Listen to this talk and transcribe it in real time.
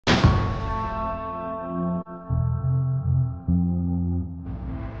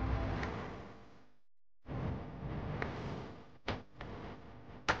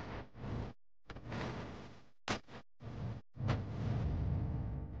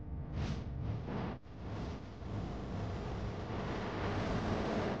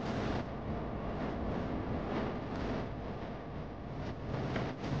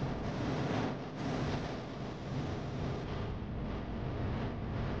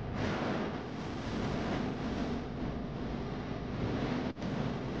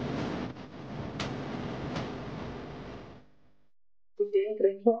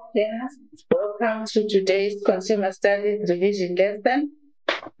Welcome to today's Consumer Studies revision lesson.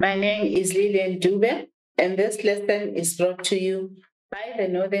 My name is Lillian Dube, and this lesson is brought to you by the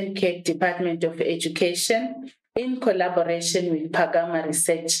Northern Cape Department of Education in collaboration with Pagama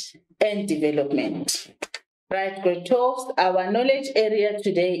Research and Development. Right, grade 12, our knowledge area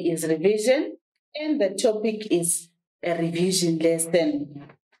today is revision, and the topic is a revision lesson.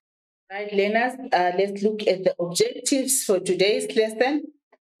 Right, learners, let's look at the objectives for today's lesson.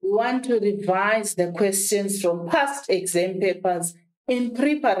 We want to revise the questions from past exam papers in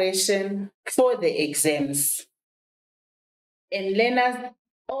preparation for the exams. And learners,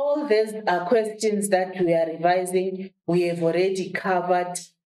 all these are questions that we are revising. We have already covered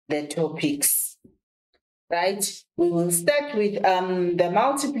the topics. Right? We will start with the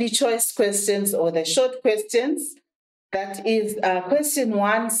multiple choice questions or the short questions. That is, question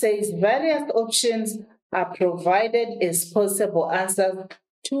 1 says various options are provided as possible answers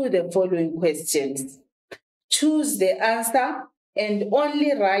to the following questions. Choose the answer and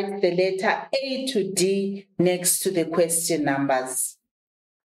only write the letter A to D next to the question numbers.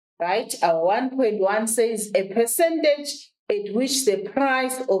 Right? Our 1.1 says a percentage at which the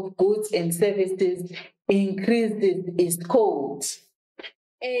price of goods and services increases is called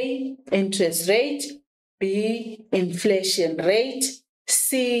A, interest rate, B, inflation rate,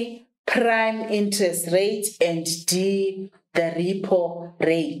 C, prime interest rate, and D, the repo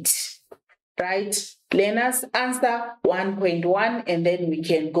rate. Right? Learners, answer 1.1 and then we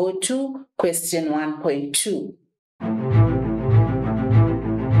can go to question 1.2.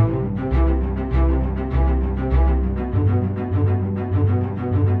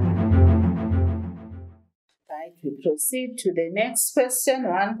 Right, we proceed to the next question.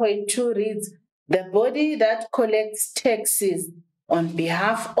 1.2 reads, the body that collects taxes on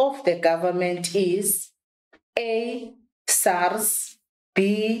behalf of the government is A, SARS,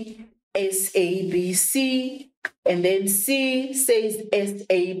 B, SABC, and then C says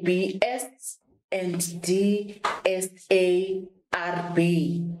SABS, and D, SARB.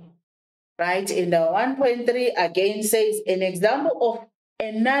 Right, and the 1.3 again says an example of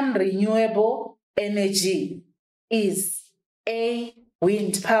a non-renewable energy is A,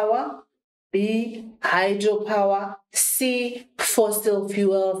 wind power, B, hydropower, C, fossil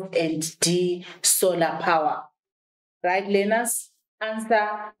fuels, and D, solar power. Right, learners?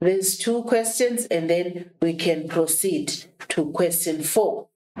 Answer these two questions and then we can proceed to question 4.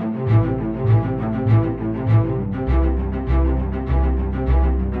 Right,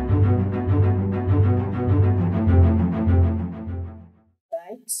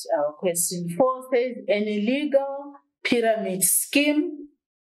 our question 4 says an illegal pyramid scheme,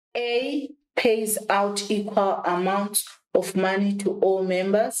 A, pays out equal amounts of money to all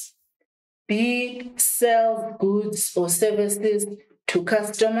members, B, sells goods or services to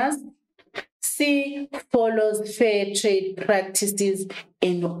customers, C, follows fair trade practices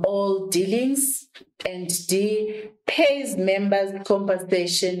in all dealings, and D, pays members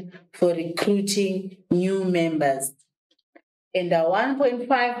compensation for recruiting new members. And our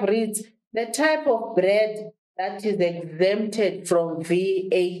 1.5 reads, the type of bread that is exempted from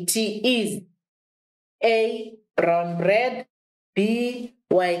VAT is A, brown bread, B,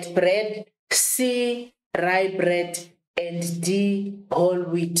 white bread, C, rye bread, and D, whole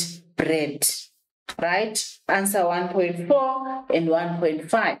wheat bread. Right? Answer 1.4 and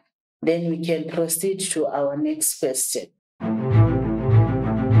 1.5. Then we can proceed to our next question.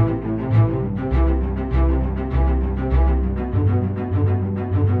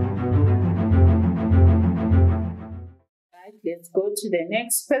 Let's go to the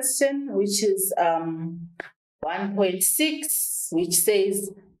next question, which is 1.6, which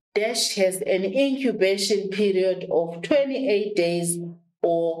says Dash has an incubation period of 28 days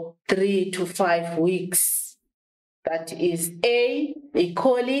or 3 to 5 weeks. That is A, E.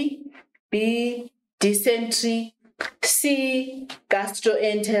 coli, B, dysentery, C,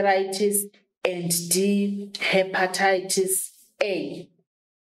 gastroenteritis, and D, hepatitis A.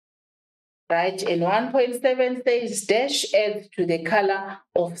 Right, and 1.7 says Dash adds to the color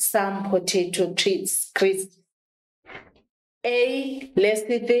of some potato crisps. A,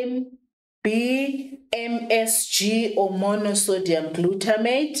 lecithin, B, MSG or monosodium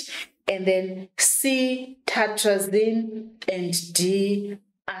glutamate, and then C, tartrazine, and D,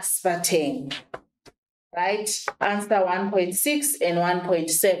 aspartame. Right, answer 1.6 and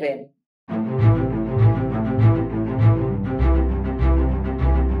 1.7.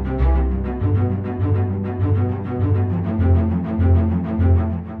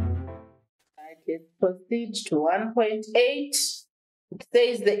 Let's proceed to 1.8. It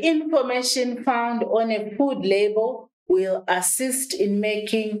says the information found on a food label will assist in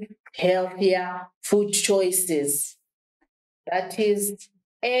making healthier food choices. That is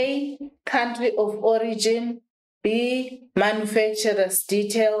A, country of origin, B, manufacturer's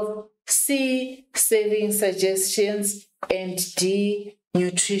details, C, serving suggestions, and D,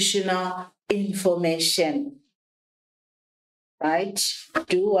 nutritional information. Right,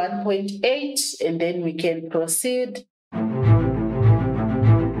 do 1.8 and then we can proceed.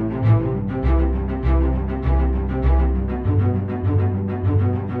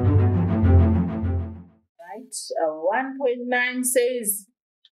 Right, 1.9 says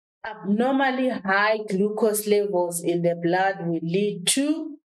abnormally high glucose levels in the blood will lead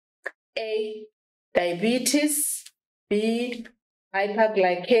to A, diabetes, B,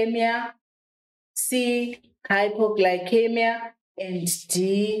 hyperglycemia, C, hypoglycemia, and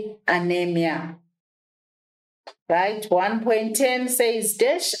D, anemia. Right, 1.10 says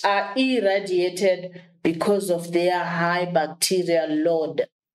dash are irradiated because of their high bacterial load.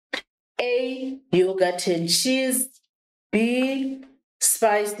 A, yogurt and cheese, B,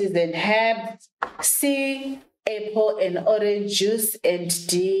 spices and herbs, C, apple and orange juice, and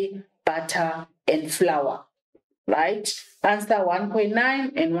D, butter and flour. Right? Answer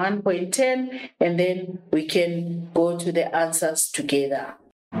 1.9 and 1.10, and then we can go to the answers together.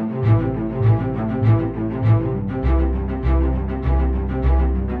 Right,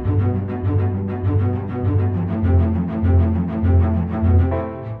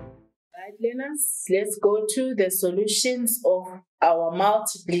 learners, let's go to the solutions of our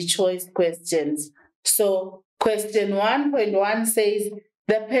multiple choice questions. So question 1.1 says,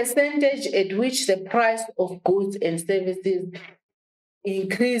 the percentage at which the price of goods and services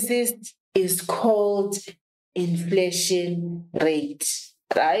increases is called inflation rate,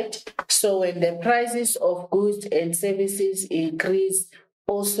 right? So when the prices of goods and services increase,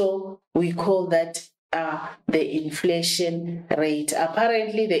 also we call that the inflation rate.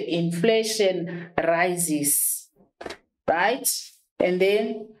 Apparently the inflation rises, right? And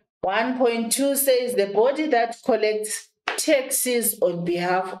then 1.2 says the body that collects taxes on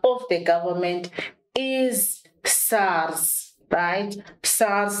behalf of the government is SARS, right?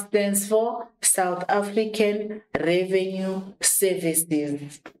 SARS stands for South African Revenue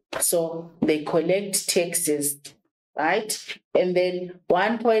Services. So they collect taxes, right? And then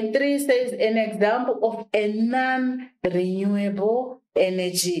 1.3 says an example of a non-renewable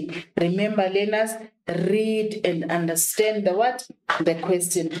energy. Remember, learners, read and understand the what? The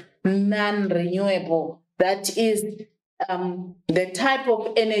question. Non-renewable. That is the type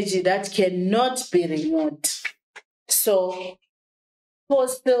of energy that cannot be renewed. So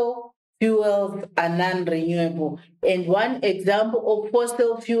fossil fuels are non-renewable. And one example of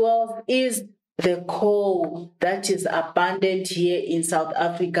fossil fuels is the coal that is abundant here in South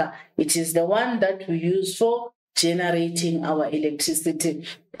Africa. It is the one that we use for generating our electricity.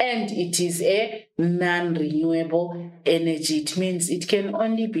 And it is a non-renewable energy. It means it can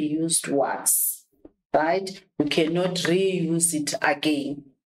only be used once, right? You cannot reuse it again.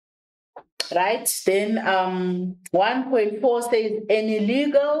 Right? Then 1.4 says an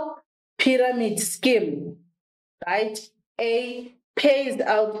illegal pyramid scheme, right? A, pays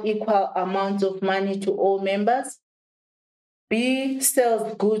out equal amounts of money to all members. B,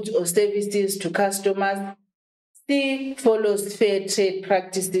 sells goods or services to customers. C, follows fair trade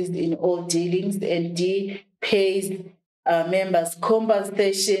practices in all dealings. And D, pays members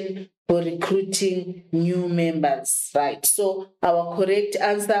compensation for recruiting new members, right? So our correct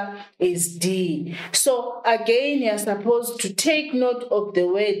answer is D. So again, you're supposed to take note of the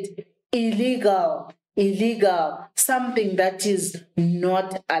word illegal, something that is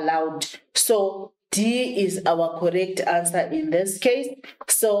not allowed. So D is our correct answer in this case.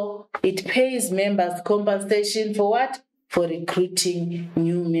 So it pays members compensation for what? For recruiting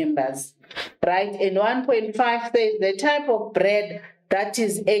new members, right? And 1.5 says the type of bread that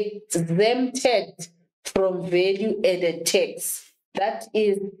is exempted from value-added tax. That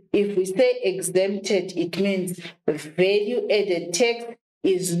is, if we say exempted, it means value-added tax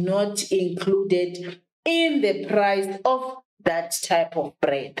is not included in the price of that type of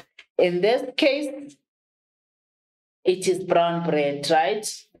bread. In this case, it is brown bread, right?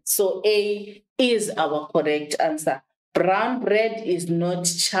 So A is our correct answer. Brown bread is not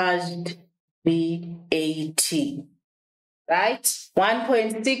charged VAT. Right?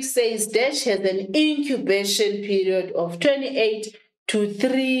 1.6 says dash has an incubation period of 28 to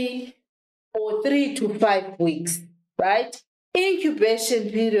 3 to 5 weeks, right? Incubation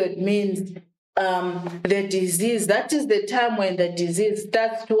period means the disease, that is the time when the disease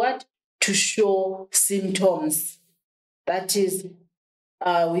starts to what? To show symptoms. That is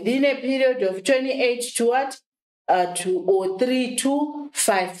within a period of 28 to what? or 3 to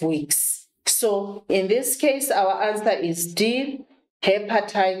 5 weeks. So in this case, our answer is D,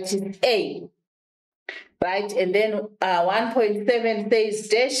 hepatitis A. Right, and then 1.7 says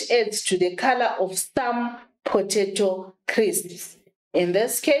dash adds to the color of some potato crisps. In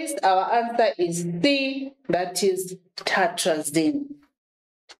this case, our answer is C, that is tartrazine.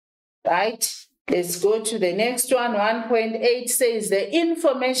 Right, let's go to the next one. 1.8 says the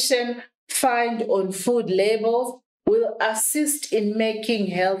information found on food labels will assist in making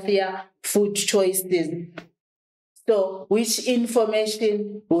healthier food choices. So which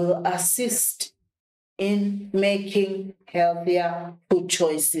information will assist in making healthier food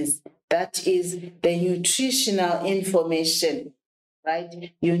choices? That is the nutritional information,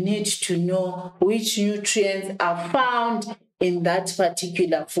 right? You need to know which nutrients are found in that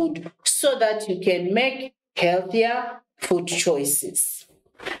particular food so that you can make healthier food choices,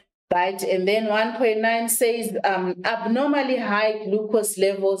 right? And then 1.9 says abnormally high glucose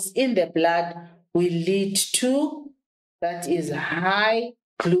levels in the blood will lead to, that is high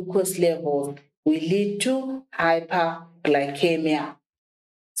glucose levels will lead to hyperglycemia.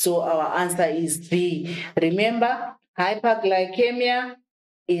 So our answer is B. Remember, hyperglycemia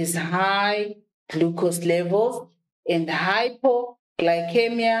is high glucose levels and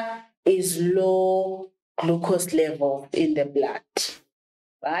hypoglycemia is low glucose level in the blood,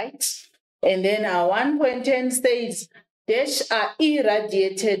 right? And then our 1.10 says dash are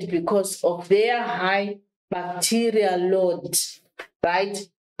irradiated because of their high bacterial load, right?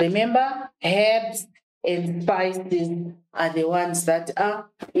 Remember, herbs and spices are the ones that are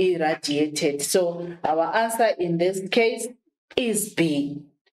irradiated. So our answer in this case is B.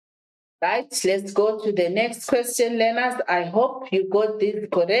 Right, let's go to the next question, learners. I hope you got this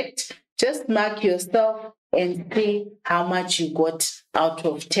correct. Just mark yourself and see how much you got out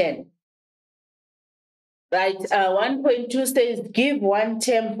of 10. Right, 1.2 says give one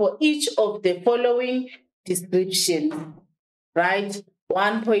term for each of the following descriptions. Right,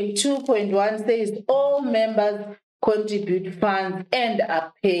 1.2.1 says all members contribute funds and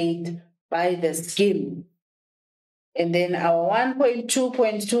are paid by the scheme. And then our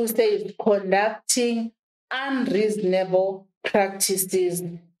 1.2.2 says conducting unreasonable practices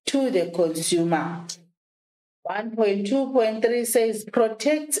to the consumer. 1.2.3 says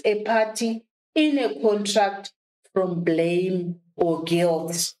protects a party in a contract from blame or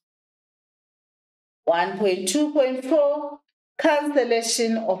guilt. 1.2.4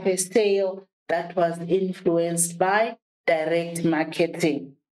 cancellation of a sale that was influenced by direct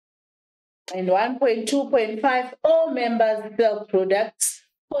marketing. And 1.2.5, all members sell products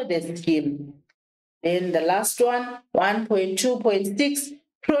for the scheme. Then the last one, 1.2.6,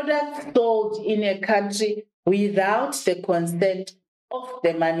 products sold in a country without the consent of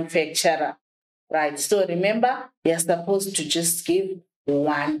the manufacturer. Right, so remember, you're supposed to just give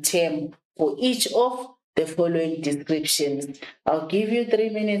one term for each of the following descriptions. I'll give you 3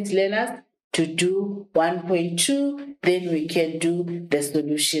 minutes, learners, to do 1.2, then we can do the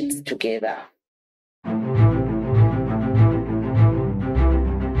solutions together.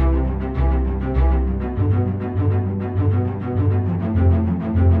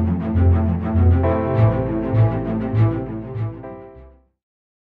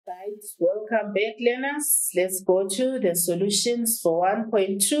 Welcome back, learners. Let's go to the solutions for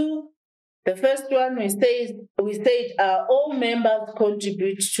 1.2. The first one we said all members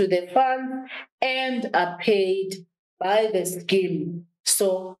contribute to the fund and are paid by the scheme.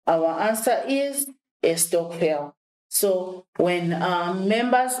 So our answer is a stokvel. So when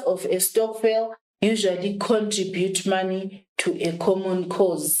members of a stokvel usually contribute money to a common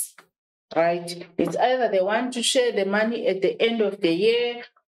cause, right? It's either they want to share the money at the end of the year,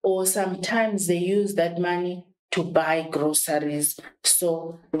 or sometimes they use that money to buy groceries.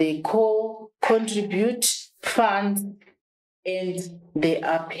 So they contribute funds and they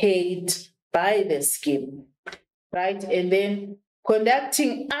are paid by the scheme, right? And then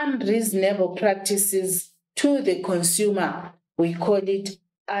conducting unreasonable practices to the consumer, we call it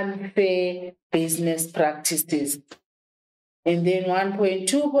unfair business practices. And then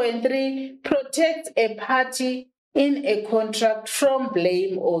 1.2.3, protect a party in a contract from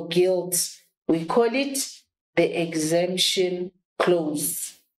blame or guilt. We call it the exemption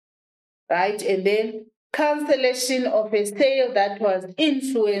clause, right? And then cancellation of a sale that was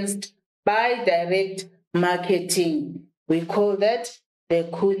influenced by direct marketing. We call that the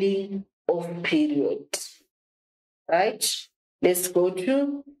cooling off period, right? Let's go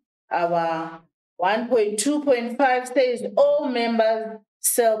to our 1.2.5 says all members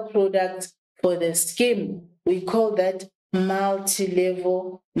sell products for the scheme. We call that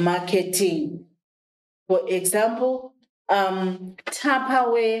multi-level marketing, For example,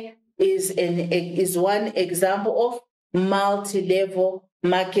 Tupperware is one example of multi-level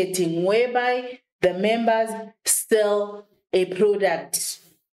marketing, whereby the members sell a product,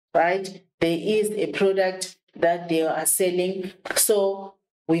 right? There is a product that they are selling, so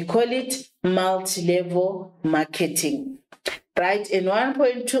we call it multi-level marketing, right? And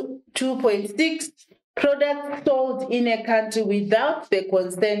 1.2.6, products sold in a country without the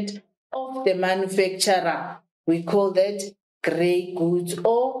consent of the manufacturer. We call that grey goods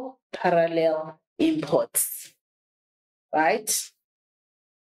or parallel imports, right?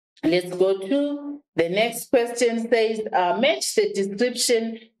 Let's go to the next question. Says, match the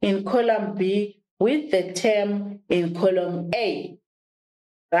description in column B with the term in column A.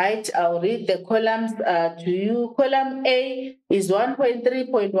 Right, I'll read the columns to you. Column A is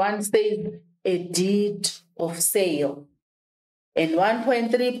 1.3.1 says a deed of sale. And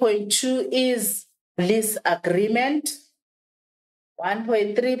 1.3.2 is lease agreement.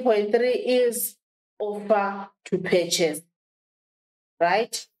 1.3.3 is offer to purchase.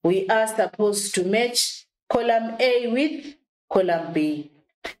 Right? We are supposed to match column A with column B.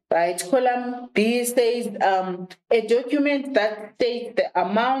 Right? Column B says a document that states the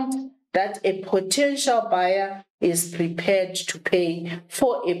amount that a potential buyer is prepared to pay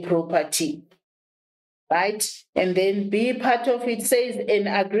for a property. Right? And then B part of it says an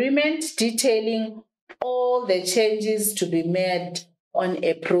agreement detailing all the changes to be made on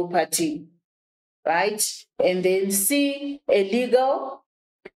a property. Right? And then C, a legal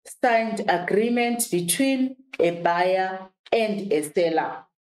signed agreement between a buyer and a seller.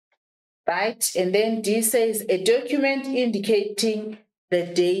 Right? And then D says a document indicating the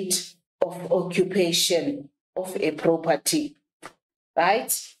date of occupation of a property.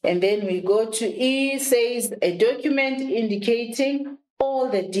 Right? And then we go to E, says a document indicating all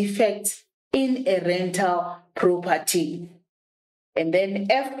the defects in a rental property. And then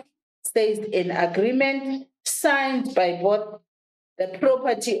F says an agreement signed by both the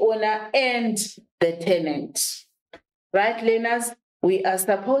property owner and the tenant. Right, learners? We are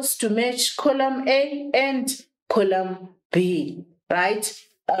supposed to match column A and column B, right?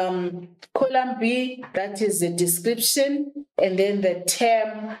 Column B, that is the description, and then the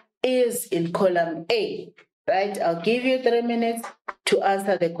term is in column A, right? I'll give you 3 minutes to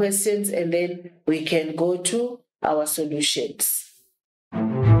answer the questions, and then we can go to our solutions.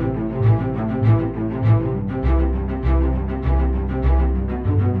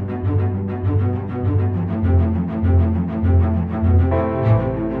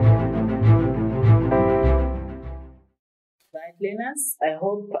 Learners, I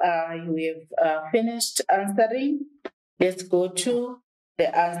hope you have finished answering. Let's go to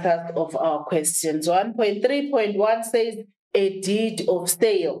the answers of our questions. 1.3.1 says a deed of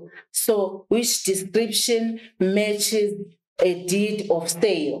sale. So which description matches a deed of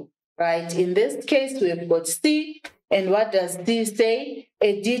sale, right? In this case, we've got C. And what does C say?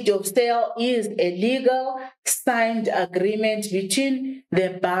 A deed of sale is a legal signed agreement between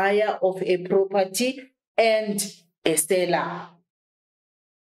the buyer of a property and a seller.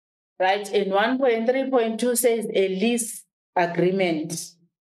 Right? And 1.3.2 says a lease agreement.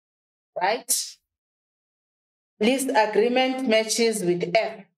 Right? Lease agreement matches with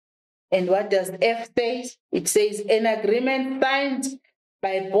F. And what does F say? It says an agreement signed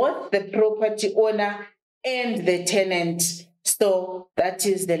by both the property owner and the tenant. So that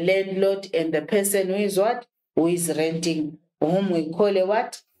is the landlord and the person who is what? Who is renting, whom we call a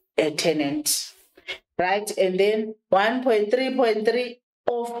what? A tenant. Right? And then 1.3.3,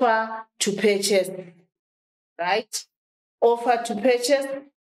 offer to purchase. Right? Offer to purchase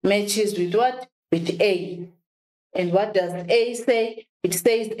matches with what? With A. And what does A say? It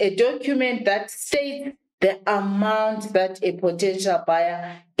says a document that states the amount that a potential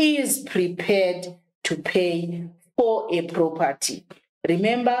buyer is prepared to pay for a property.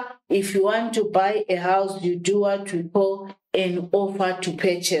 Remember, if you want to buy a house, you do what we call an offer to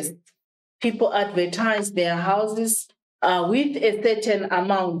purchase. People advertise their houses with a certain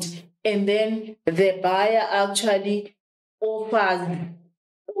amount, and then the buyer actually offers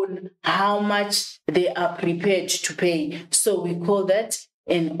on how much they are prepared to pay. So we call that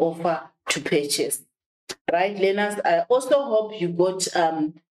an offer to purchase. Right, learners? I also hope you got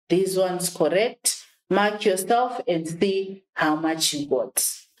these ones correct. Mark yourself and see how much you got.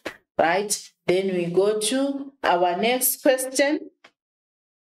 Right? Then we go to our next question,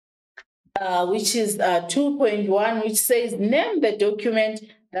 which is 2.1, which says, name the document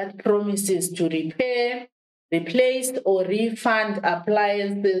that promises to repair, replace, or refund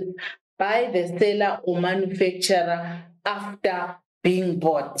appliances by the seller or manufacturer after being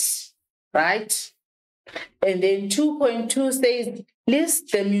bought. Right? And then 2.2 says,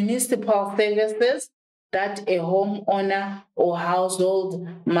 list the municipal services that a homeowner or household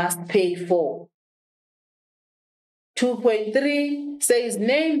must pay for. 2.3 says,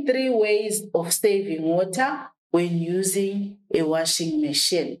 name 3 ways of saving water when using a washing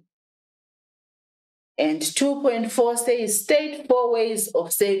machine. And 2.4 says, state 4 ways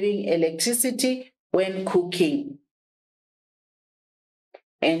of saving electricity when cooking.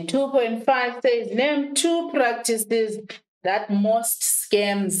 And 2.5 says, name 2 practices that most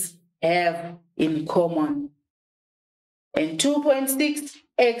scams have in common. And 2.6,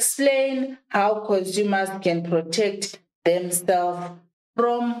 explain how consumers can protect themselves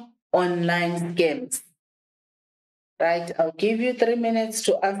from online scams. Right, I'll give you 3 minutes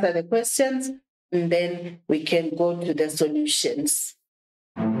to answer the questions, and then we can go to the solutions.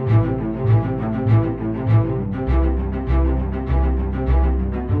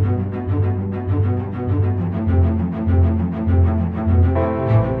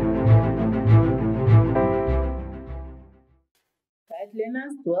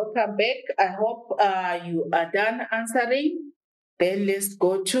 Learners, welcome back. I hope you are done answering. Then let's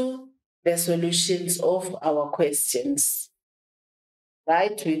go to the solutions of our questions.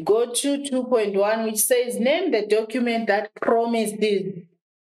 Right, we go to 2.1, which says, name the document that promises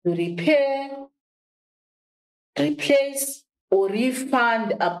to repair, replace, or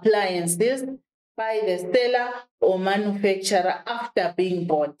refund appliances by the seller or manufacturer after being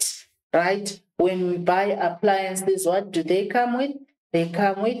bought. Right, when we buy appliances, what do they come with? They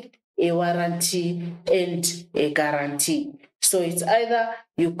come with a warranty and a guarantee. So it's either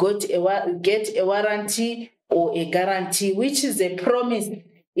you get a warranty or a guarantee, which is a promise.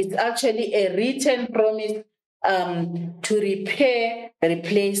 It's actually a written promise to repair,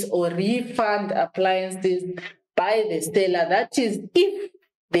 replace, or refund appliances by the seller. That is, if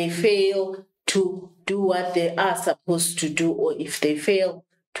they fail to do what they are supposed to do, or if they fail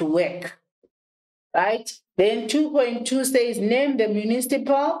to work. Right? Then 2.2 says, name the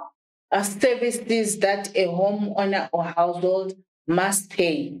municipal services that a homeowner or household must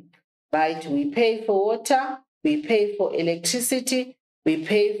pay. Right? We pay for water, we pay for electricity, we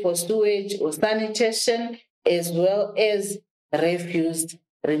pay for sewage or sanitation, as well as refuse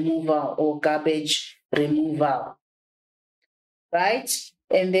removal or garbage removal. Right?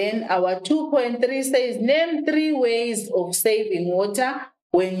 And then our 2.3 says, name 3 ways of saving water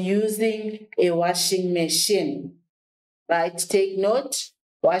when using a washing machine. Right? Take note,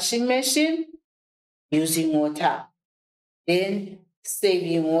 washing machine, using water. Then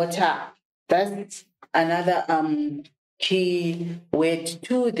saving water. That's another key word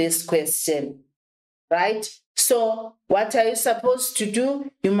to this question. Right? So what are you supposed to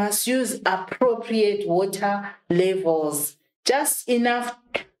do? You must use appropriate water levels. Just enough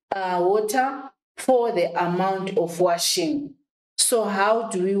water for the amount of washing. So how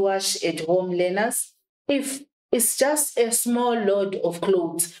do we wash at home, learners? If it's just a small load of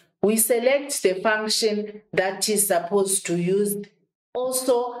clothes, we select the function that is supposed to use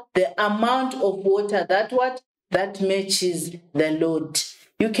also the amount of water that matches the load.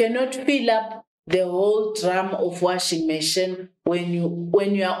 You cannot fill up the whole drum of washing machine when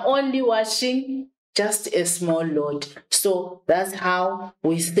you are only washing just a small load. So that's how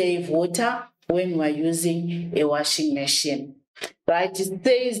we save water when we are using a washing machine. Right? It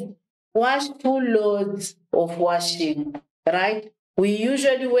says wash full loads of washing. Right? We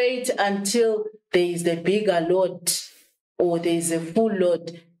usually wait until there is a bigger load or there is a full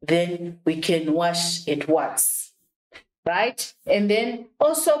load, then we can wash at once. Right? And then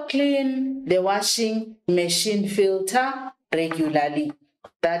also clean the washing machine filter regularly.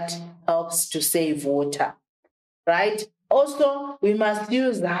 That helps to save water. Right? Also, we must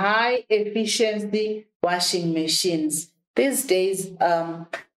use high efficiency washing machines. These days,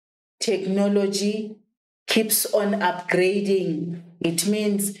 technology keeps on upgrading. It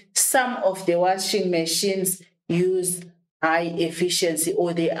means some of the washing machines use high efficiency,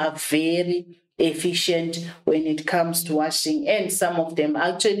 or they are very efficient when it comes to washing, and some of them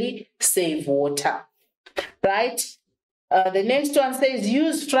actually save water. Right? The next one says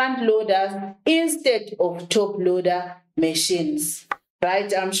use front loaders instead of top loader machines.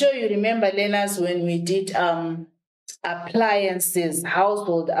 Right? I'm sure you remember, learners, when we did appliances,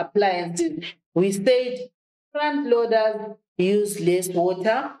 household appliances, we said front loaders use less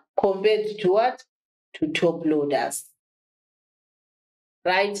water compared to what? To top loaders.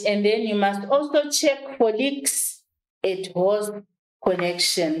 Right? And then you must also check for leaks at hose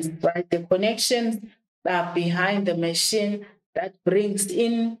connections. Right? The connections are behind the machine that brings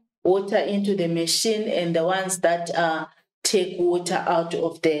in water into the machine, and the ones that take water out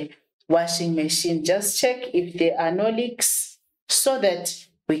of the washing machine. Just check if there are no leaks so that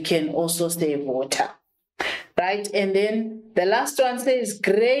we can also save water. Right, and then the last one says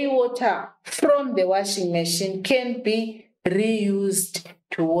grey water from the washing machine can be reused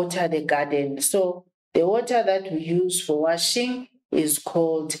to water the garden. So the water that we use for washing is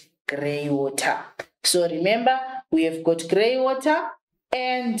called grey water. So remember, we have got grey water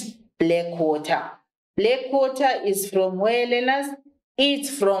and black water. Black water is from where, learners? It's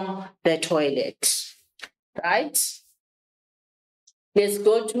from the toilet, right? Let's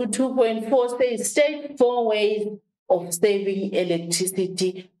go to 2.4. State 4 ways of saving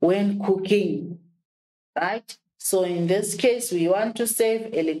electricity when cooking, right? So in this case, we want to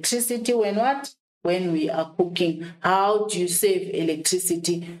save electricity when what? When we are cooking. How do you save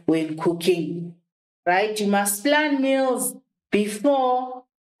electricity when cooking? Right? You must plan meals beforehand,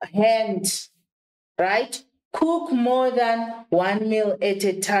 right? Cook more than one meal at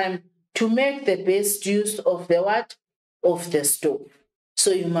a time to make the best use of the what? Of the stove.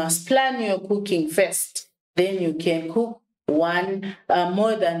 So you must plan your cooking first. Then you can cook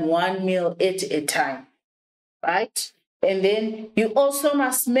more than one meal at a time, right? And then you also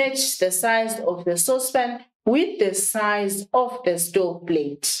must match the size of the saucepan with the size of the stove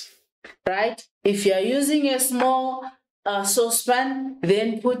plate, right? If you are using a small saucepan,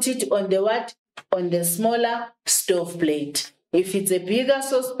 then put it on the what? On the smaller stove plate. If it's a bigger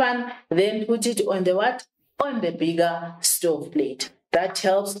saucepan, then put it on the what? On the bigger stove plate. That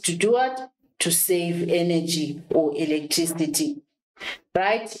helps to do what? To save energy or electricity,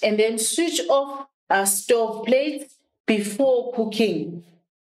 right? And then switch off our stove plates before cooking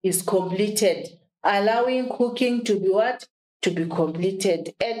is completed, allowing cooking to be what? To be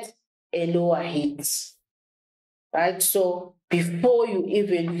completed at a lower heat, right? So before you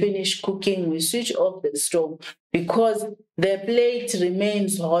even finish cooking, we switch off the stove because the plate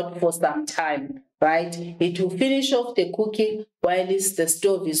remains hot for some time, right? It will finish off the cooking while the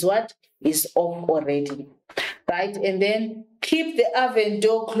stove is what? Is off already, right? And then keep the oven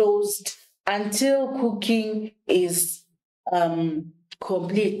door closed until cooking is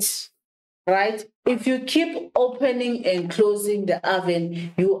complete, right? If you keep opening and closing the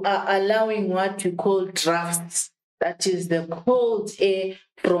oven, you are allowing what you call drafts. That is, the cold air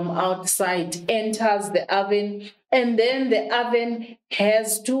from outside enters the oven, and then the oven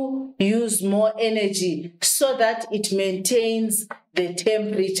has to use more energy so that it maintains the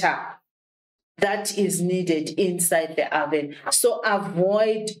temperature that is needed inside the oven. So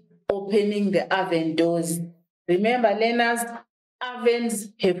avoid opening the oven doors. Remember, learners, ovens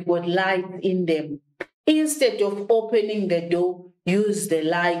have got light in them. Instead of opening the door, use the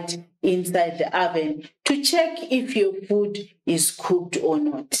light inside the oven to check if your food is cooked or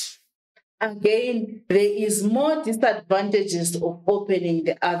not. Again, there is more disadvantages of opening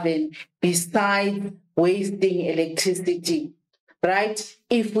the oven besides wasting electricity, right?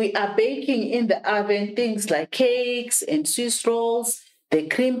 If we are baking in the oven things like cakes and Swiss rolls, the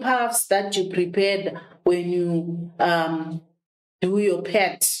cream puffs that you prepared when you do your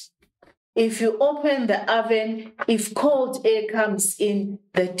pet, if you open the oven, if cold air comes in,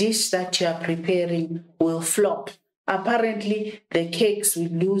 the dish that you are preparing will flop. Apparently, the cakes will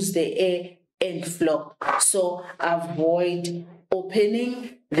lose the air and flop. So avoid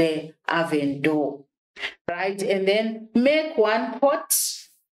opening the oven door, right? And then make one pot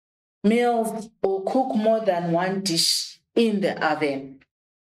meal or cook more than one dish in the oven,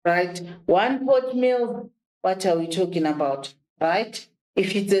 right? One pot meal, what are we talking about, right?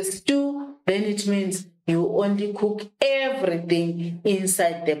 If it's a stew, then it means you only cook everything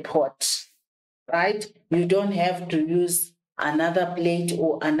inside the pot, right? You don't have to use another plate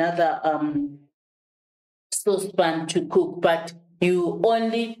or another saucepan to cook, but you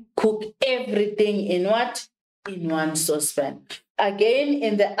only cook everything in what? In one saucepan. Again,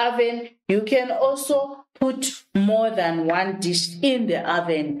 in the oven, you can also put more than one dish in the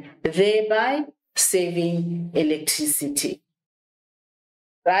oven, thereby saving electricity.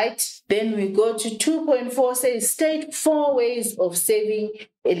 Right? Then we go to 2.4, says state 4 ways of saving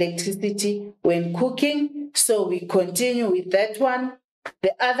electricity when cooking. So we continue with that one.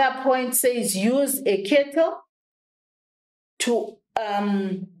 The other point says use a kettle to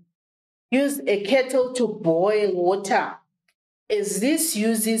boil water, as this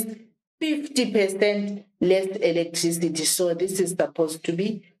uses 50% less electricity. So this is supposed to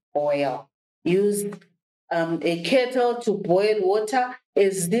be oil. Use a kettle to boil water,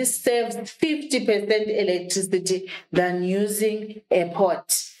 as this saves 50% electricity than using a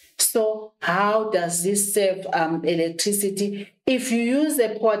pot. So how does this save electricity? If you use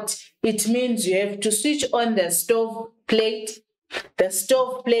a pot, it means you have to switch on the stove plate The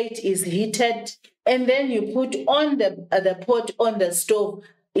stove plate is heated, and then you put on the pot on the stove.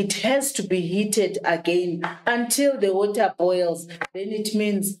 It has to be heated again until the water boils. Then it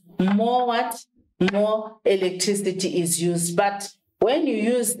means more what? More electricity is used. But when you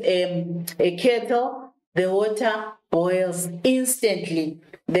use a kettle, the water boils instantly.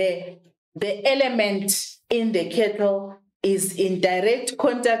 The element in the kettle is in direct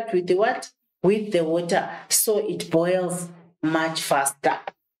contact with the what? With the water. So it boils much faster.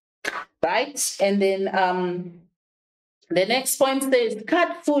 Right? And then the next point says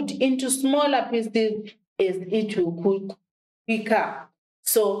cut food into smaller pieces as it will cook quicker.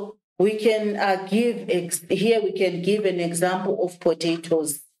 So we can here we can give an example of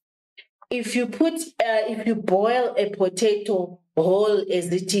potatoes. If you boil a potato whole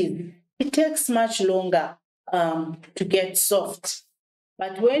as it is, it takes much longer to get soft.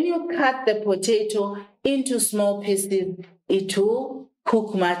 But when you cut the potato into small pieces, it will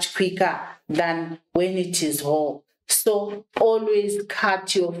cook much quicker than when it is whole. So always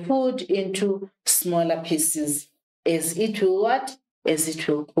cut your food into smaller pieces as it will what? As it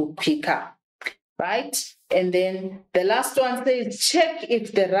will cook quicker. Right? And then the last one says check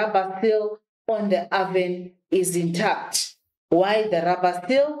if the rubber seal on the oven is intact. Why the rubber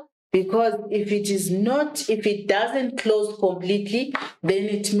seal? Because if it doesn't close completely, then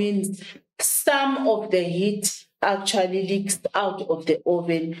it means some of the heat actually leaks out of the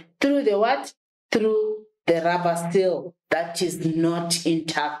oven through the what? Through the rubber seal that is not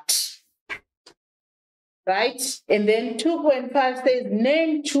intact. Right? And then 2.5 says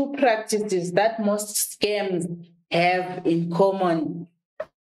name 2 practices that most scams have in common.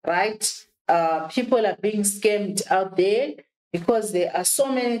 Right? People are being scammed out there because there are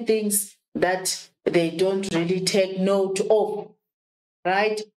so many things that they don't really take note of.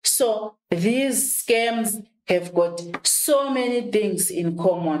 Right? So these scams have got so many things in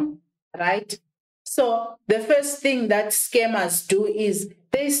common. Right? So the first thing that scammers do is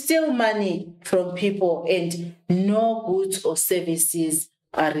they steal money from people and no goods or services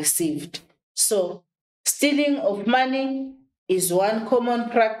are received. So stealing of money is one common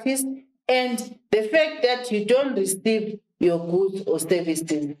practice, and the fact that you don't receive your goods or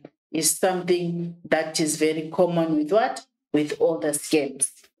services is something that is very common with what? With all the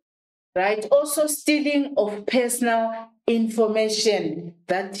scams. Right? Also stealing of personal information,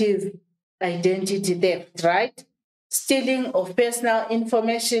 that is identity theft, right? Stealing of personal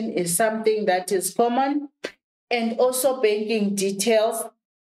information is something that is common, and also banking details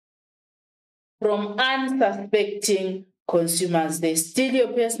from unsuspecting consumers. They steal your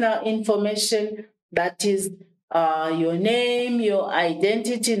personal information, that is your name, your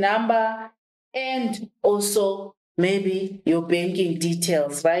identity number, and also maybe your banking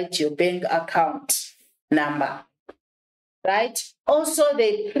details, right? Your bank account number. Right? Also,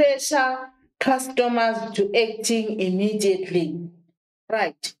 they pressure customers to acting immediately.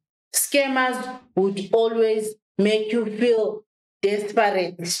 Right? Scammers would always make you feel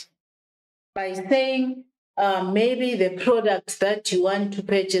desperate by saying maybe the products that you want to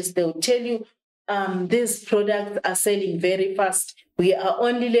purchase, they'll tell you these products are selling very fast. We are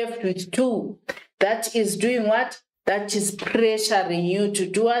only left with 2. That is doing what? That is pressuring you to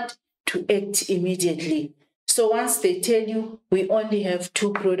do what? To act immediately. So once they tell you we only have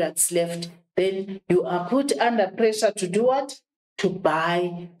 2 products left, then you are put under pressure to do what? To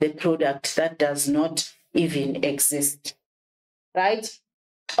buy the product that does not even exist. Right?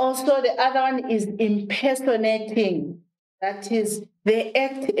 Also, the other one is impersonating. That is, they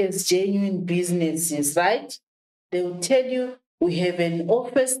act as genuine businesses, right? They will tell you we have an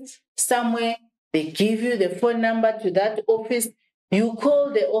office somewhere. They give you the phone number to that office. You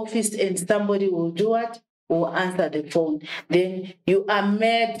call the office and somebody will do what? Will answer the phone. Then you are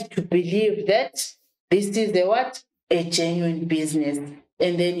made to believe that this is the what? A genuine business.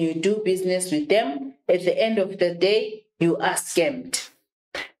 And then you do business with them. At the end of the day, you are scammed.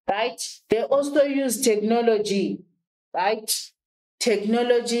 Right? They also use technology. Right?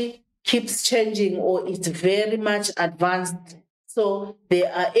 Technology keeps changing, or it's very much advanced. So they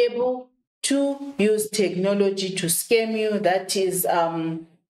are able to use technology to scam you. That is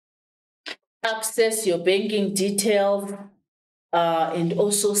access your banking details and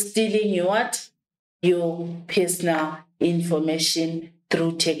also stealing your what? Your personal information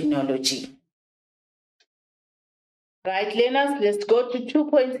through technology. Right, learners, let's go to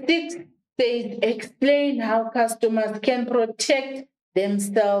 2.6. Says explain how customers can protect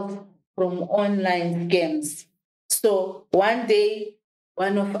themselves from online scams. So one day,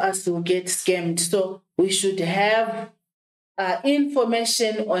 one of us will get scammed. So we should have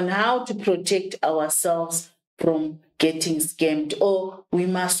information on how to protect ourselves from getting scammed, or we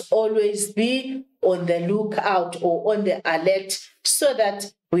must always be on the lookout or on the alert so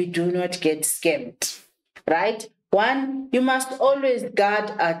that we do not get scammed, right? One, you must always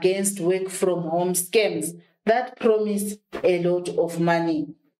guard against work from home scams that promise a lot of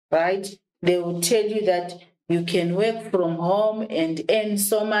money, right? They will tell you that you can work from home and earn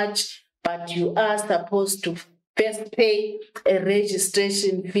so much, but you are supposed to first pay a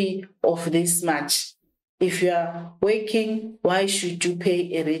registration fee of this much. If you are working, why should you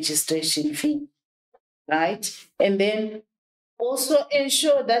pay a registration fee, right? And then also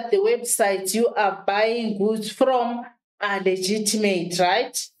ensure that the websites you are buying goods from are legitimate,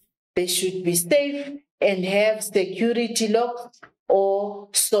 right? They should be safe and have security locks or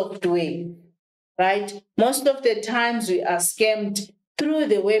software, right? Most of the times we are scammed through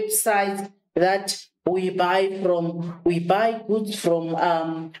the websites that we buy from. We buy goods from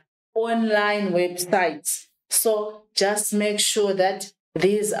online websites. So just make sure that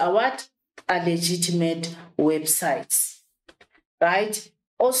these are what are legitimate websites, right?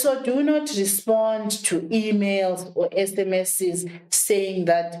 Also, do not respond to emails or SMSs saying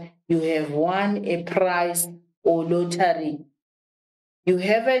that you have won a prize or lottery. You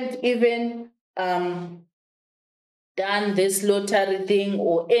haven't even done this lottery thing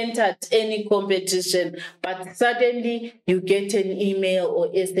or entered any competition, but suddenly you get an email or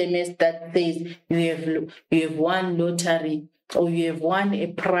SMS that says you have won lottery or you have won a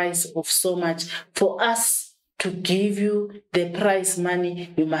prize of so much. For us to give you the prize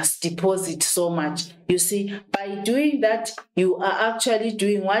money, you must deposit so much. You see, by doing that, you are actually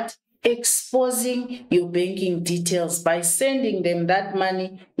doing what? Exposing your banking details. By sending them that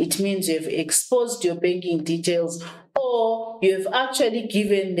money, it means you've exposed your banking details, or you have actually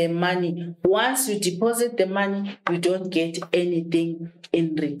given them money. Once you deposit the money, you don't get anything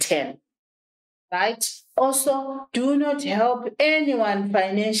in return, right? Also, do not help anyone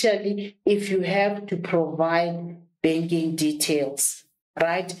financially if you have to provide banking details,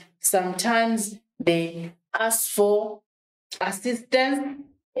 right? Sometimes they ask for assistance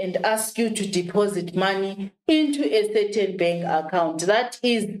and ask you to deposit money into a certain bank account. That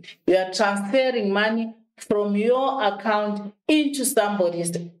is, you are transferring money from your account into somebody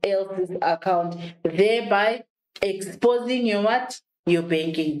else's account, thereby exposing your what? Your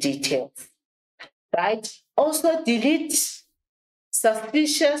banking details, right? Also, delete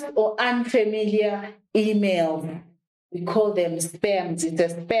suspicious or unfamiliar emails. We call them spams. It's a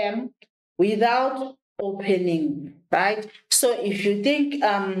spam without opening, right? So if you think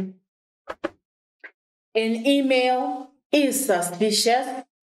an email is suspicious,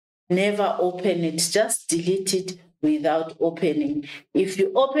 never open it. Just delete it without opening. If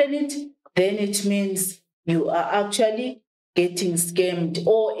you open it, then it means you are actually getting scammed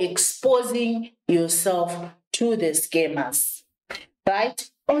or exposing yourself to the scammers, right?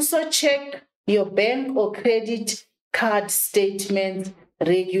 Also check your bank or credit card statements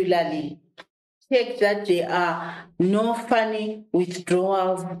regularly. Check that there are no funny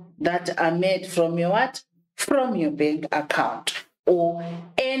withdrawals that are made from your what? From your bank account, or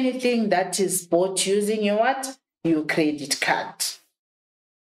anything that is bought using your what? Your credit card.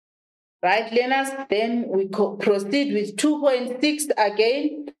 Right, learners? Then we proceed with 2.6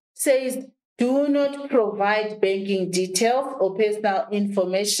 again. Says, do not provide banking details or personal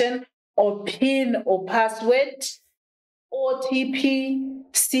information or PIN or password, OTP,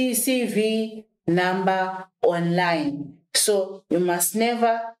 CCV number online. So you must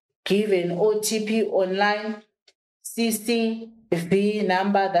never give an OTP online, CCV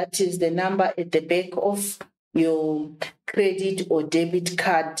number, that is the number at the back of your credit or debit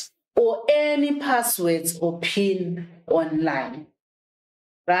card, or any passwords or PIN online,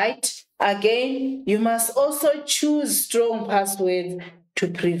 right? Again, you must also choose strong passwords to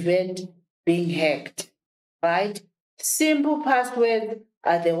prevent being hacked, right? Simple passwords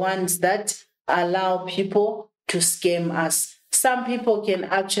are the ones that allow people to scam us. Some people can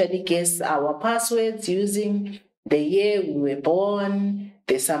actually guess our passwords using the year we were born.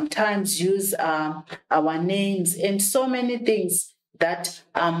 They sometimes use our names and so many things that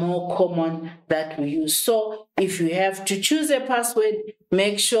are more common that we use. So if you have to choose a password,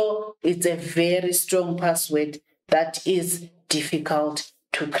 make sure it's a very strong password that is difficult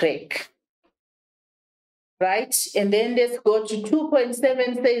to crack. Right? And then let's go to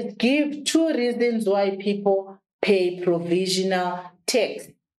 2.7 says, give 2 reasons why people pay provisional tax.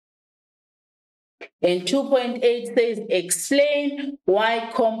 And 2.8 says, explain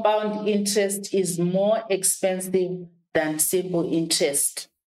why compound interest is more expensive than simple interest.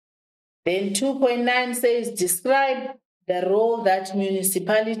 Then 2.9 says, describe the role that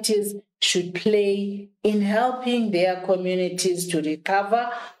municipalities should play in helping their communities to recover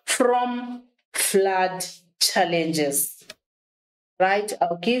from flood challenges? Right,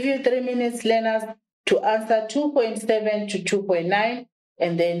 I'll give you 3 minutes, learners, to answer 2.7 to 2.9,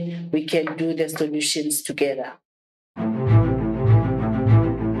 and then we can do the solutions together.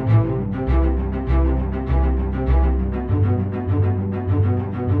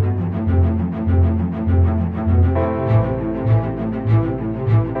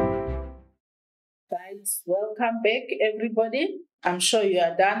 Welcome back, everybody. I'm sure you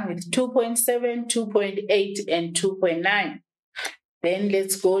are done with 2.7, 2.8, and 2.9. Then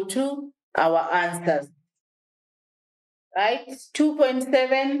let's go to our answers. Right?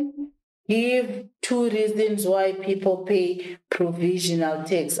 2.7, give 2 reasons why people pay provisional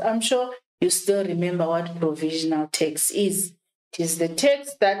tax. I'm sure you still remember what provisional tax is. It is the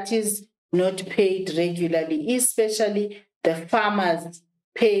tax that is not paid regularly, especially the farmers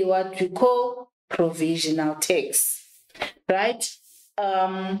pay what we call provisional tax, right?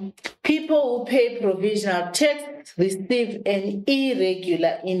 People who pay provisional tax receive an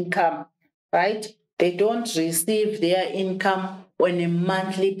irregular income, right? They don't receive their income on a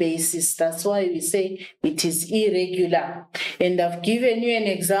monthly basis. That's why we say it is irregular. And I've given you an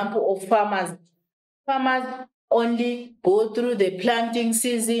example of farmers. Farmers only go through the planting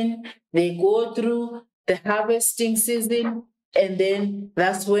season, they go through the harvesting season, and then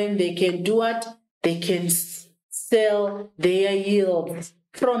that's when they can do what? They can sell their yields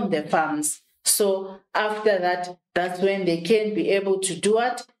from the farms. So after that, that's when they can be able to do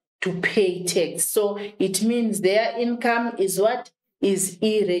what? To pay tax. So it means their income is what? Is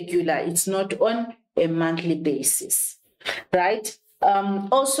irregular. It's not on a monthly basis, right?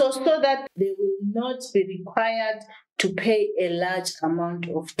 Also, so that they will not be required to pay a large amount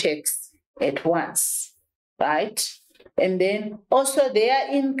of tax at once, right? And then also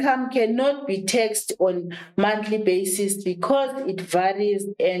their income cannot be taxed on monthly basis because it varies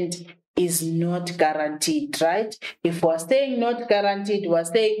and is not guaranteed, right? If we're saying not guaranteed, we're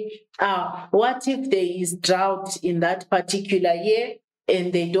saying, what if there is drought in that particular year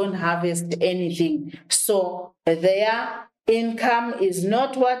and they don't harvest anything? So their income is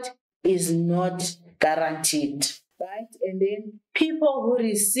not what? Is not guaranteed, right? And then people who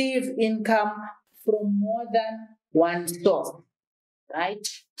receive income from more than one source, right?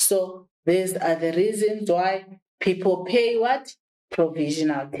 So these are the reasons why people pay what?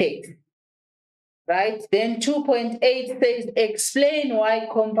 Provisional tax, right? Then 2.8 says, explain why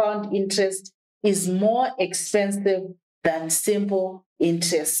compound interest is more expensive than simple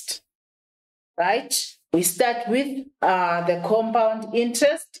interest, right? We start with the compound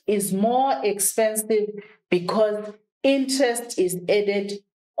interest is more expensive because interest is added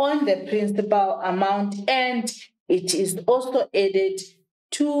on the principal amount and it is also added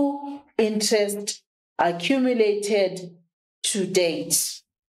to interest accumulated to date,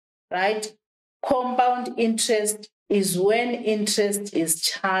 right? Compound interest is when interest is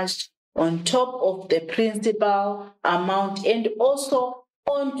charged on top of the principal amount and also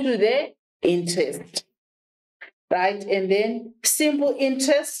onto the interest, right? And then simple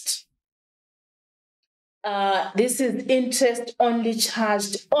interest, this is interest only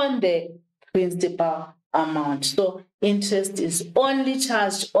charged on the principal amount. So interest is only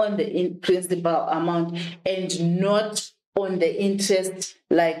charged on the principal amount and not on the interest,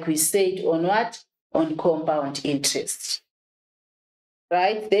 like we said on what? On compound interest.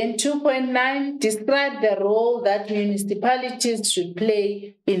 Right? Then 2.9, describe the role that municipalities should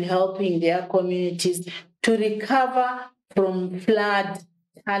play in helping their communities to recover from flood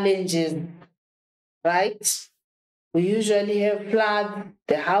challenges. Right? We usually have floods,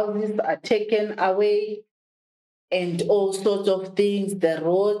 the houses are taken away, and all sorts of things. The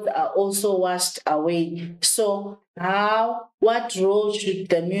roads are also washed away. So what role should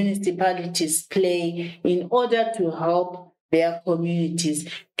the municipalities play in order to help their communities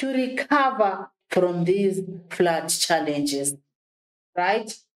to recover from these flood challenges,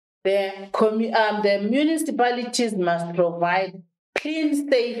 right? The municipalities must provide clean,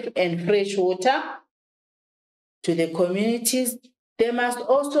 safe, and fresh water to the communities. They must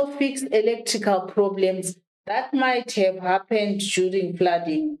also fix electrical problems that might have happened during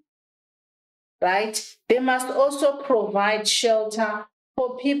flooding, right? They must also provide shelter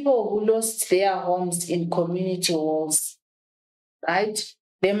for people who lost their homes in community walls, right?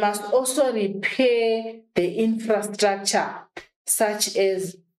 They must also repair the infrastructure, such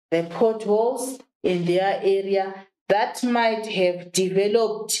as the potholes in their area that might have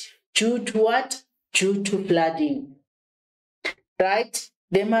developed due to what? Due to flooding, right?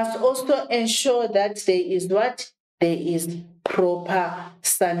 They must also ensure that there is what? There is proper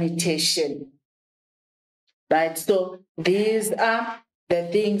sanitation. Right, so these are the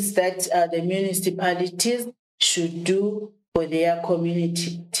things that the municipalities should do for their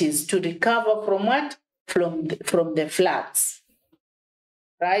communities to recover from what? From the floods.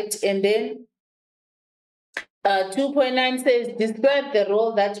 Right, and then 2.9 says, describe the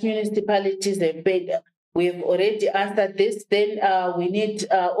role that municipalities have played. We've already answered this. Then we need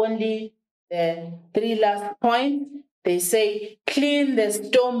only the 3 last points. They say, clean the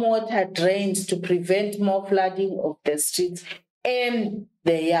stormwater drains to prevent more flooding of the streets and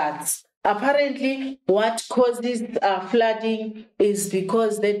the yards. Apparently, what causes flooding is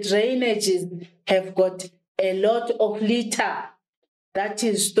because the drainages have got a lot of litter that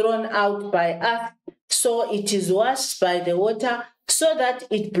is thrown out by us. So it is washed by the water so that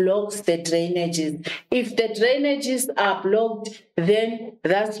it blocks the drainages. If the drainages are blocked, then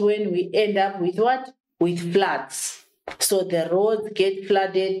that's when we end up with what? With floods. So the roads get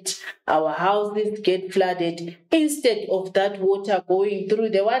flooded, our houses get flooded, instead of that water going through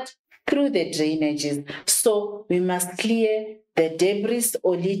the what? Through the drainages. So we must clear the debris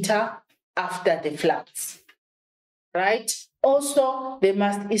or litter after the floods. Right? Also, they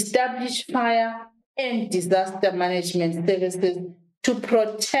must establish fire and disaster management services to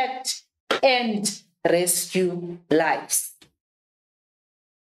protect and rescue lives.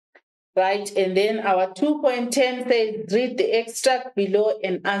 Right, and then our 2.10 says, read the extract below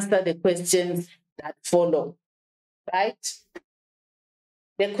and answer the questions that follow. Right?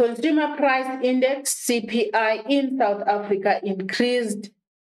 The Consumer Price Index, CPI, in South Africa increased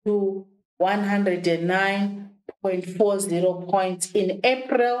to 109.40 points in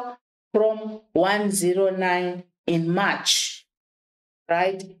April from 109 in March.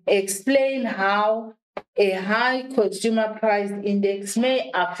 Right? Explain how a high consumer price index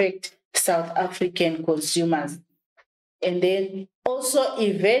may affect South African consumers. And then also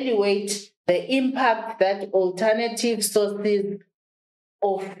evaluate the impact that alternative sources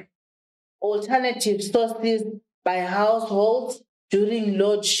by households during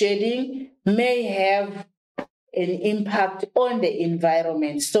load shedding may have an impact on the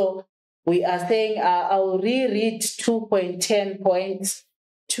environment. So we are saying, I'll reread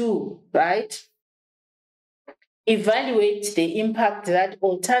 2.10.2, right? Evaluate the impact that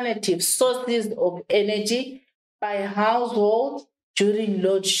alternative sources of energy by households during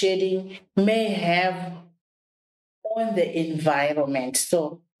load shedding may have on the environment.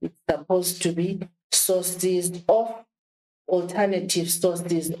 So it's supposed to be alternative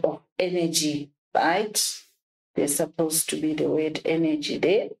sources of energy, right? There's supposed to be the word energy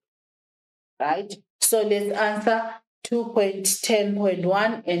there, right? So let's answer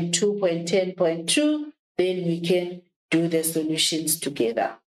 2.10.1 and 2.10.2. Then we can do the solutions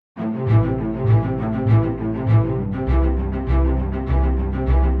together. Right,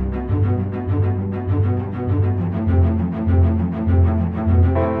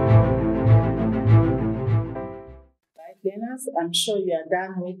 learners, I'm sure you are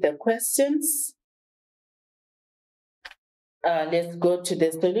done with the questions. Let's go to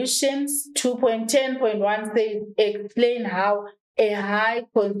the solutions. 2.10.1 says, explain how a high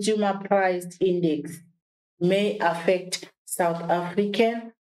consumer price index may affect South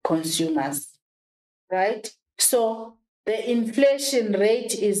African consumers, right? So the inflation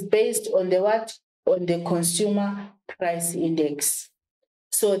rate is based on the what? On the consumer price index.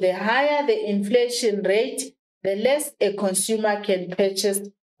 So the higher the inflation rate, the less a consumer can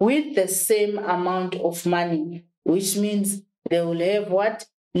purchase with the same amount of money, which means they will have what?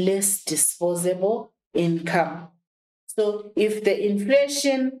 Less disposable income. So if the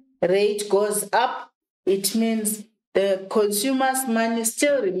inflation rate goes up, it means the consumer's money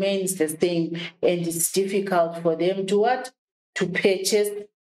still remains the same, and it's difficult for them to what? To purchase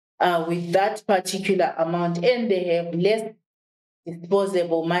with that particular amount, and they have less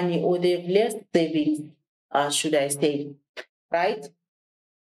disposable money, or they have less savings, should I say, right?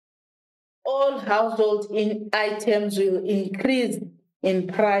 All household items will increase in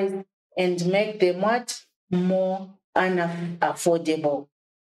price and make them what? More unaffordable.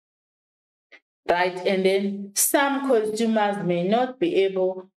 Right, and then some consumers may not be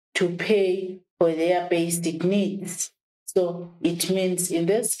able to pay for their basic needs. So it means in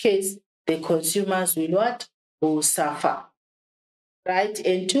this case, the consumers will what? Will suffer. Right,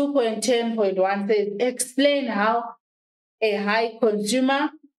 and 2.10.1 says, explain how a high consumer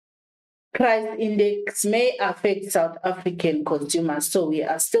price index may affect South African consumers. So we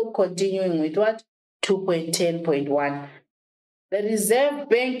are still continuing with what? 2.10.1. The Reserve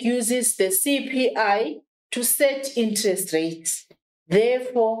Bank uses the CPI to set interest rates.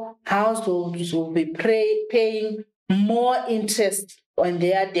 Therefore, households will be paying more interest on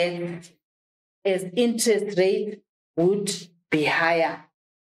their debt, as interest rates would be higher.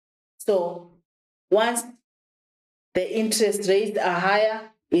 So once the interest rates are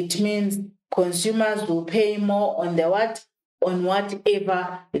higher, it means consumers will pay more on the what? On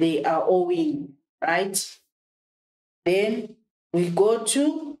whatever they are owing, right? Then we go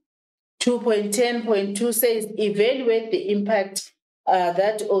to 2.10.2 says evaluate the impact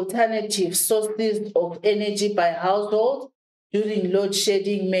that alternative sources of energy by households during load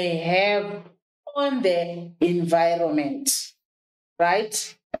shedding may have on the environment,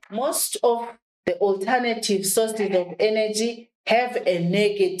 right? Most of the alternative sources of energy have a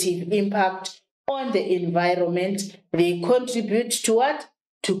negative impact on the environment. They contribute to what?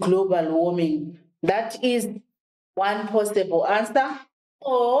 To global warming. That is one possible answer.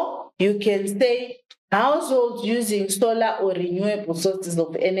 Or you can say households using solar or renewable sources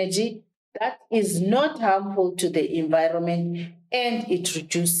of energy, that is not harmful to the environment and it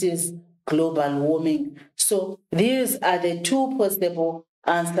reduces global warming. So these are the two possible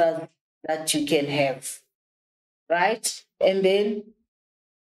answers that you can have, right? And then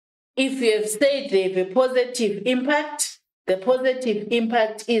if you have said they have a positive impact, the positive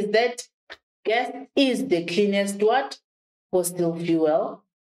impact is that gas is the cleanest what? Fossil fuel,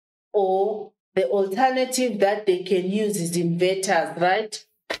 or the alternative that they can use is inverters, right?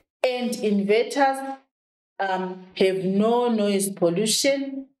 And inverters have no noise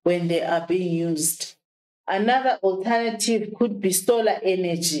pollution when they are being used. Another alternative could be solar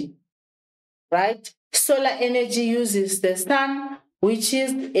energy, right? Solar energy uses the sun, which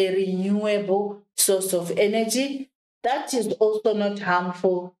is a renewable source of energy that is also not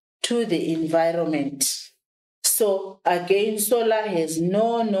harmful to the environment. So again, solar has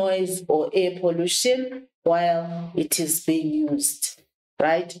no noise or air pollution while it is being used,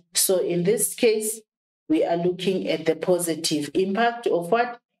 right? So in this case, we are looking at the positive impact of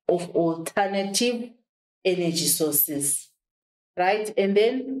what? Of alternative energy sources, right? And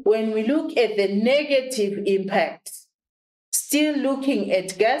then when we look at the negative impact, still looking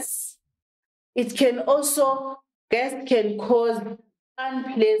at gas, it can also, gas can cause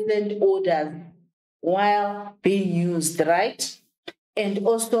unpleasant odors while being used, right? And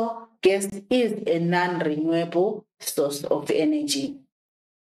also, gas is a non-renewable source of energy.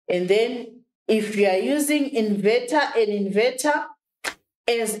 And then, if you are using an inverter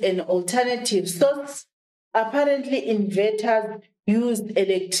as an alternative source, apparently inverters use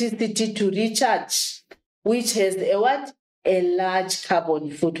electricity to recharge, which has a what? A large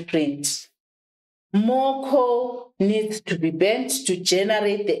carbon footprint. More coal needs to be burnt to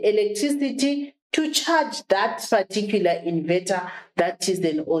generate the electricity to charge that particular inverter that is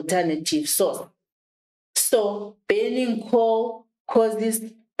an alternative source. So burning coal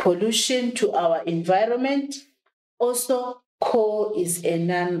causes pollution to our environment. Also, coal is a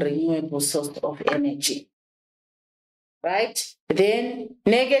non-renewable source of energy, right? Then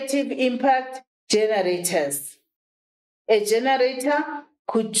negative impact, generators. A generator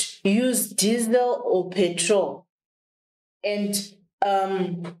could use diesel or petrol, and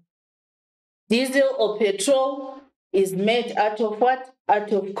diesel or petrol is made out of what?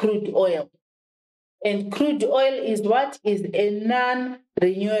 Out of crude oil. And crude oil is what? Is a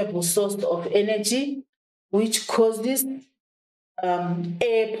non-renewable source of energy, which causes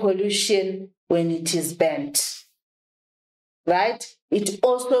air pollution when it is burnt, right? It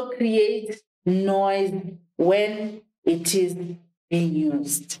also creates noise when it is being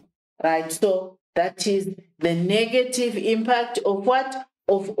used, right? So that is the negative impact of what?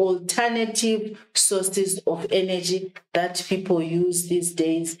 Of alternative sources of energy that people use these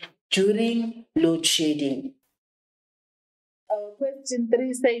days during load shedding. Our question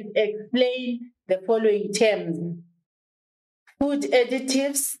 3 says, explain the following terms: food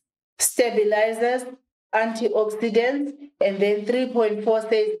additives, stabilizers, antioxidants, and then 3.4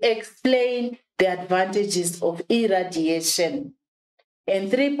 says, explain the advantages of irradiation. And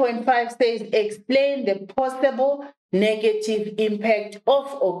 3.5 says, explain the possible negative impact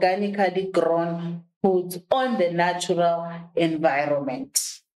of organically grown foods on the natural environment.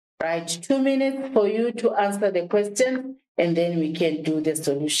 Right, 2 minutes for you to answer the question, and then we can do the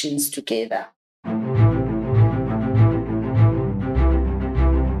solutions together.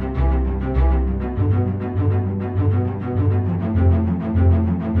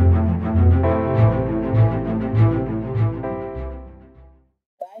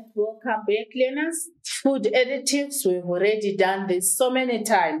 Welcome back, learners. Food additives, we've already done this so many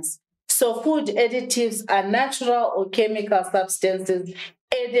times. So food additives are natural or chemical substances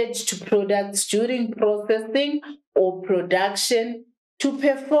added to products during processing or production to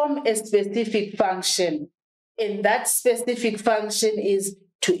perform a specific function. And that specific function is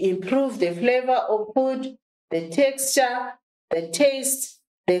to improve the flavor of food, the texture, the taste,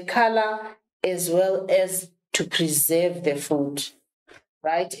 the color, as well as to preserve the food,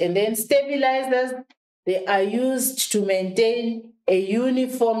 right? And then stabilizers, they are used to maintain a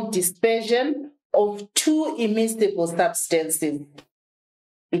uniform dispersion of two immiscible substances.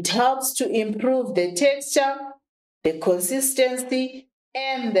 It helps to improve the texture, the consistency,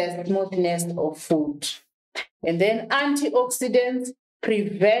 and the smoothness of food. And then antioxidants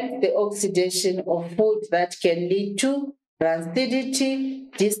prevent the oxidation of food that can lead to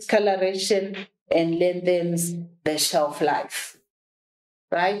rancidity, discoloration, and lengthens the shelf life,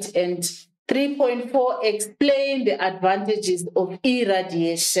 right? And 3.4, explain the advantages of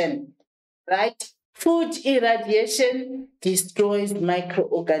irradiation, right? Food irradiation destroys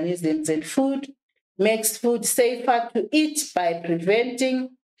microorganisms in food, makes food safer to eat by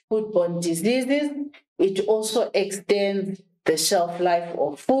preventing foodborne diseases. It also extends the shelf life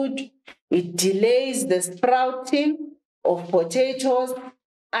of food. It delays the sprouting of potatoes,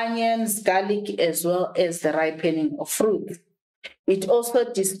 onions, garlic, as well as the ripening of fruit. It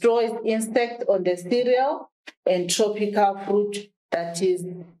also destroys insects on the cereal and tropical fruit that is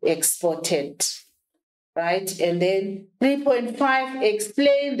exported, right? And then 3.5,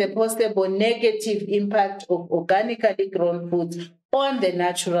 explain the possible negative impact of organically grown foods on the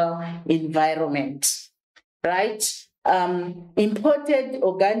natural environment, right? Imported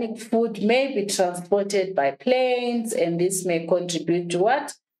organic food may be transported by planes, and this may contribute to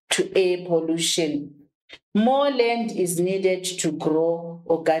what? To air pollution. More land is needed to grow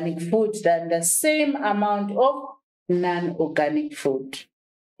organic food than the same amount of non-organic food.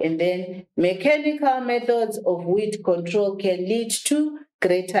 And then mechanical methods of weed control can lead to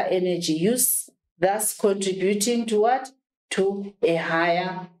greater energy use, thus contributing to what? To a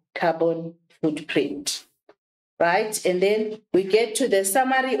higher carbon footprint, right? And then we get to the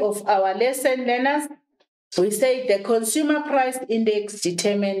summary of our lesson, learners. We say the consumer price index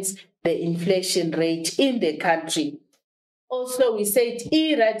determines the inflation rate in the country. Also, we said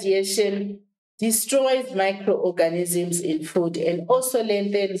irradiation destroys microorganisms in food and also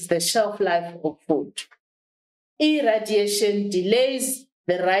lengthens the shelf life of food. Irradiation delays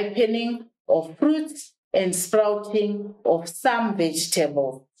the ripening of fruits and sprouting of some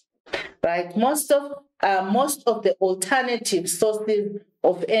vegetables, right? Most of the alternative sources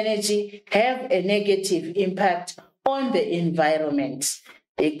of energy have a negative impact on the environment.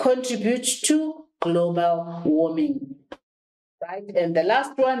 They contribute to global warming, right? And the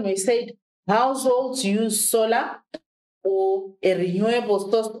last one, we said households use solar or a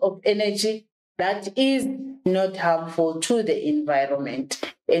renewable source of energy that is not harmful to the environment,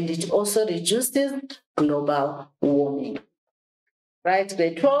 and it also reduces global warming. Right,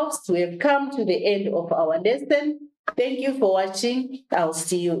 grade 12s, we have come to the end of our lesson. Thank you for watching. I'll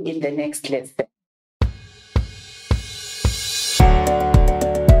see you in the next lesson.